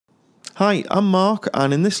Hi, I'm Mark,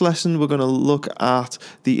 and in this lesson we're going to look at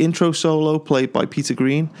the intro solo played by Peter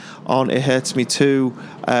Green on It Hurts Me Too,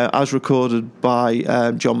 as recorded by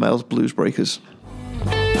John Mayall's Bluesbreakers.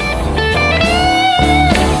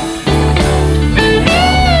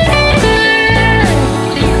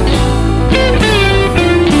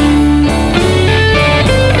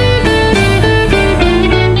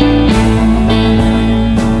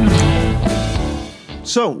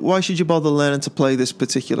 So, why should you bother learning to play this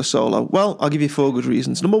particular solo? Well, I'll give you 4 good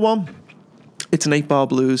reasons. Number 1, it's an 8-bar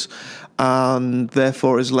blues and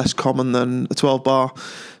therefore is less common than a 12-bar.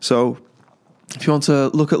 So, if you want to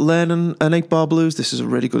look at learning an 8-bar blues, this is a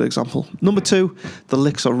really good example. Number 2, the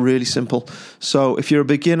licks are really simple. So, if you're a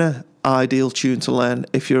beginner, ideal tune to learn.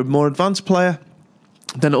 If you're a more advanced player,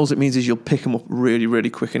 then all it means is you'll pick them up really, really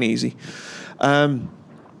quick and easy. Number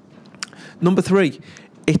 3,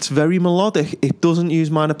 it's very melodic. It doesn't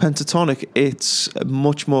use minor pentatonic. It's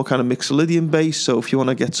much more kind of mixolydian based. So if you want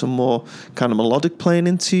to get some more kind of melodic playing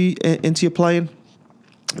into your playing,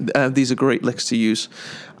 these are great licks to use.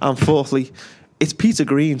 And fourthly, it's Peter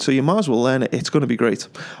Green, so you might as well learn it. It's going to be great.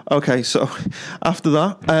 Okay, so after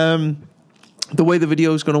that, the way the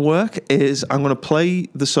video is going to work is I'm going to play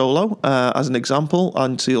the solo as an example,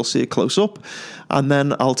 and so you'll see it close up, and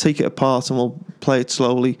then I'll take it apart and we'll play it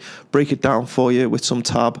slowly, break it down for you with some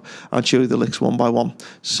tab, and show you the licks one by one.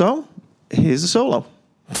 So, here's the solo.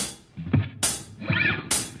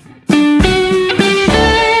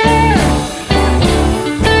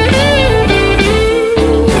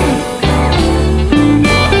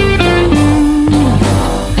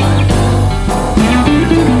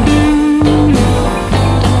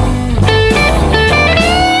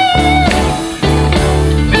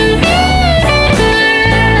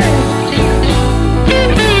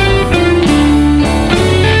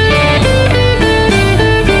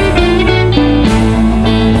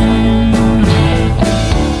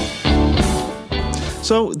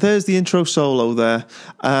 So there's the intro solo there.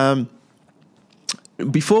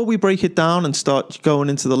 Before we break it down and start going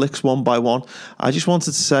into the licks one by one, I just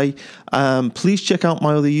wanted to say, please check out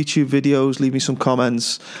my other YouTube videos, leave me some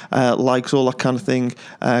comments, likes, all that kind of thing.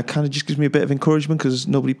 Kind of just gives me a bit of encouragement because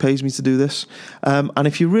nobody pays me to do this. And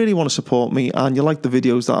if you really want to support me and you like the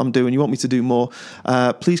videos that I'm doing, you want me to do more,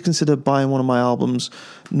 please consider buying one of my albums,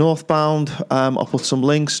 Northbound. I'll put some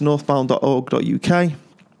links, northbound.org.uk.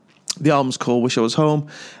 The album's called Wish I Was Home.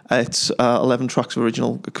 It's 11 tracks of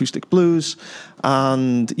original acoustic blues.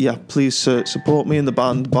 And yeah, please support me in the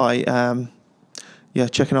band by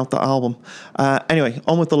checking out that album. Anyway,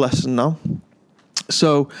 on with the lesson now.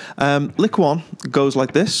 So, lick 1 goes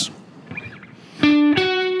like this.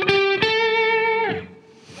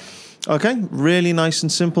 Okay, really nice and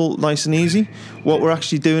simple, nice and easy. What we're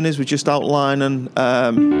actually doing is we're just outlining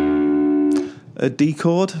a D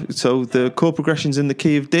chord, so the chord progression's in the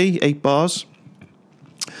key of D, 8 bars.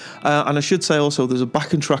 And I should say also there's a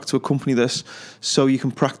backing track to accompany this, so you can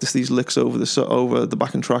practice these licks over the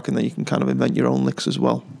backing track, and then you can kind of invent your own licks as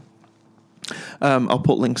well. I'll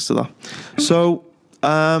put links to that. So,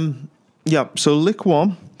 so lick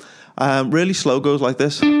 1, really slow, goes like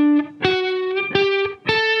this.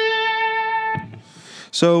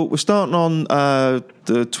 So we're starting on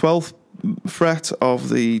the 12th fret of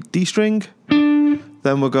the D string.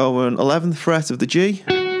 Then we're going 11th fret of the G,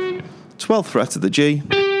 12th fret of the G,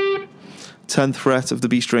 10th fret of the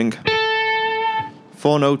B string.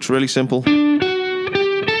 4 notes, really simple.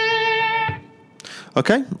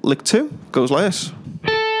 Okay, lick 2 goes like this.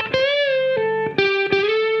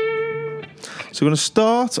 So we're going to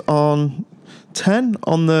start on 10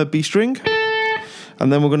 on the B string,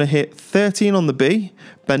 and then we're going to hit 13 on the B,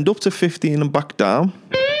 bend up to 15 and back down,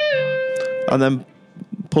 and then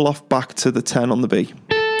pull off back to the 10 on the B.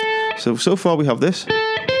 So far we have this.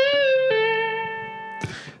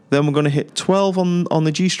 Then we're going to hit 12 on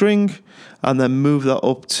the G string, and then move that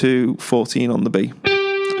up to 14 on the B.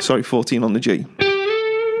 Sorry, 14 on the G.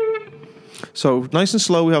 So nice and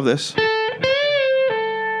slow we have this.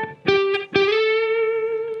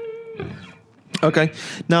 Okay,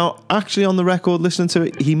 now actually on the record, listening to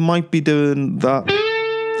it, he might be doing that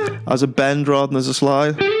as a bend rather than as a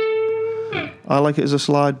slide. I like it as a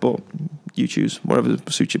slide, but you choose, whatever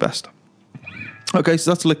suits you best. Okay,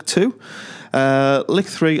 so that's lick 2. Lick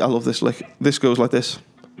 3, I love this lick. This goes like this.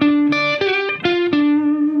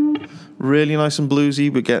 Really nice and bluesy.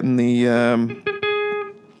 We're getting the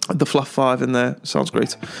flat 5 in there. Sounds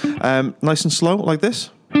great. Nice and slow, like this.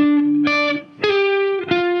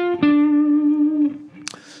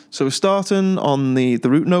 So we're starting on the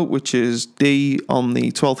root note, which is D on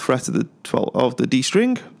the 12th fret of the D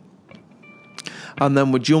string. And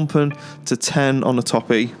then we're jumping to 10 on the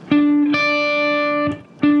top E.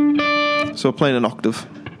 So we're playing an octave.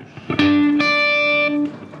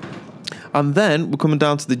 And then we're coming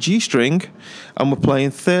down to the G string, and we're playing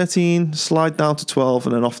 13, slide down to 12,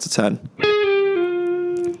 and then off to 10.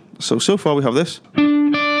 So far we have this.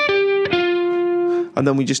 And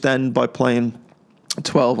then we just end by playing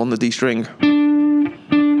 12 on the D string.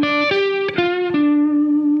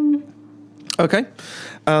 Okay.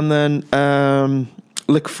 And then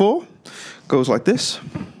lick 4 goes like this.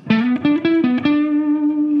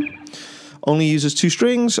 Only uses 2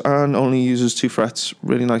 strings and only uses 2 frets.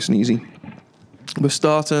 Really nice and easy. We're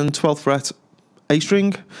starting 12th fret A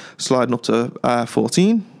string, sliding up to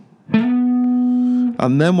 14.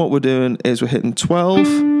 And then what we're doing is we're hitting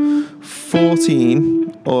 12,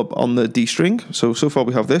 14 up on the D string. So far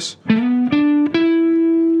we have this.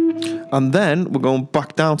 And then we're going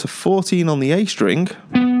back down to 14 on the A string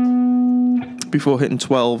before hitting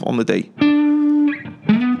 12 on the D.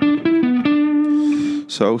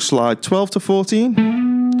 So slide 12 to 14,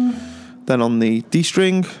 then on the D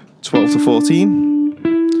string, 12 to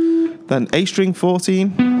 14, then A string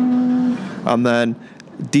 14, and then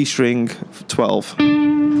D string 12.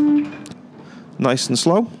 Nice and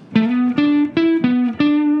slow.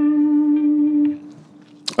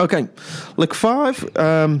 Okay, lick 5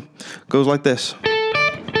 goes like this.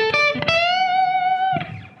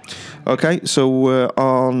 Okay, so we're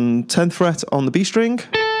on 10th fret on the B string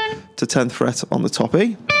to 10th fret on the top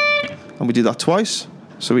E, and we do that twice,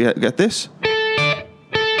 so we get this.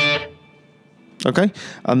 Okay,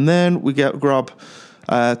 and then we grab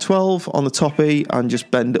 12 on the top E and just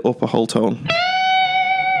bend it up a whole tone.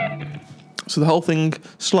 So the whole thing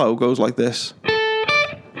slow goes like this.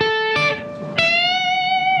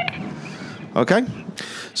 Okay,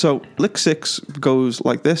 so lick 6 goes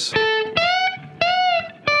like this.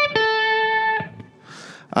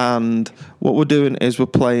 And what we're doing is we're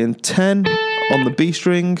playing 10 on the B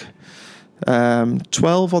string,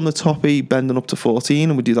 12 on the top E, bending up to 14,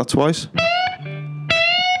 and we do that twice.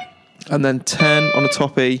 And then 10 on the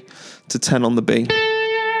top E to 10 on the B.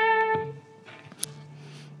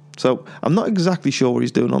 So I'm not exactly sure what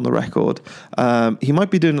he's doing on the record. He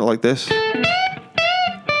might be doing it like this,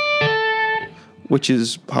 which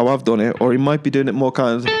is how I've done it, or he might be doing it more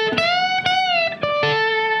kind of,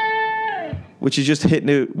 which is just hitting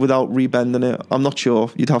it without rebending it. I'm not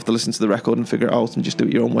sure. You'd have to listen to the record and figure it out and just do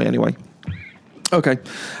it your own way anyway. Okay,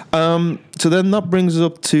 so then that brings us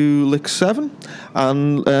up to lick 7,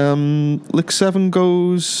 and lick 7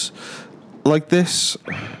 goes like this.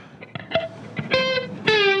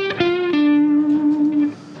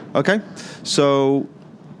 Okay, so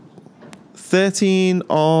 13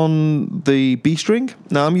 on the B string.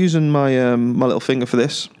 Now I'm using my my little finger for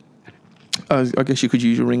this. I guess you could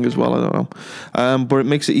use your ring as well, I don't know. But it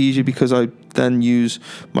makes it easier because I then use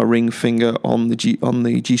my ring finger on the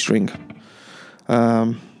G string.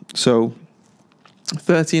 So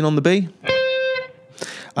 13 on the B.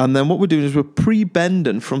 And then what we're doing is we're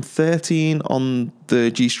pre-bending from 13 on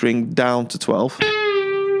the G string down to 12.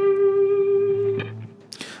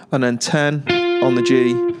 And then 10 on the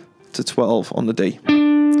G to 12 on the D.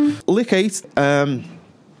 Lick 8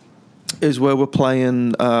 is where we're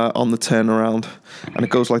playing on the turnaround, and it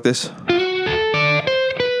goes like this.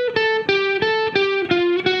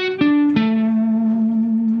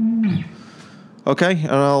 Okay,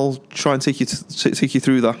 and I'll try and take you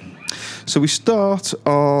through that. So we start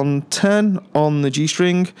on 10 on the G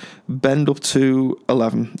string, bend up to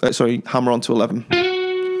 11. Hammer on to 11.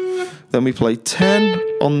 Then we play 10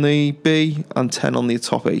 on the B and 10 on the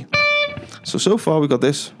top E. So far we've got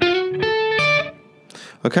this.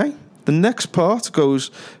 Okay, the next part goes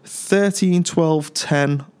 13, 12,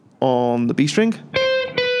 10 on the B string.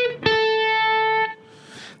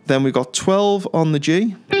 Then we've got 12 on the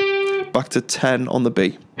G, back to 10 on the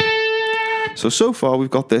B. So far we've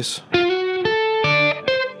got this.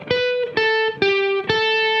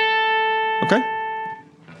 Okay,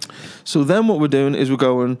 so then what we're doing is we're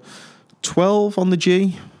going 12 on the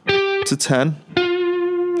G to 10.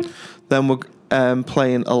 Then we're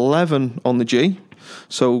playing 11 on the G.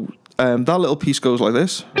 So that little piece goes like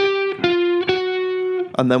this.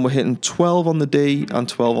 And then we're hitting 12 on the D and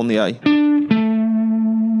 12 on the A.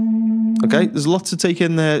 Okay, there's lots to take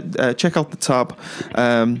in there. Check out the tab.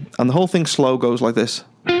 And the whole thing slow goes like this.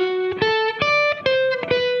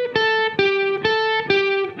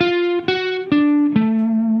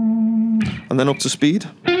 And then up to speed.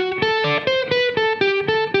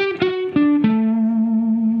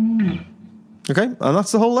 Okay, and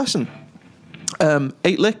that's the whole lesson.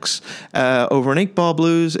 8 licks over an 8-bar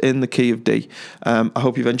blues in the key of D. I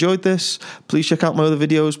hope you've enjoyed this. Please check out my other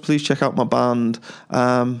videos. Please check out my band.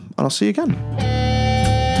 And I'll see you again.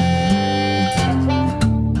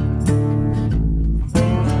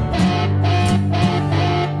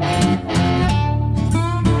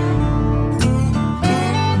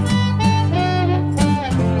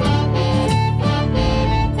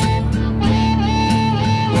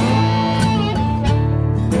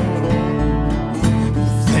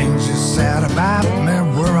 about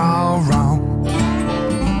me were all wrong.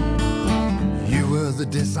 You were the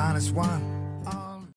dishonest one.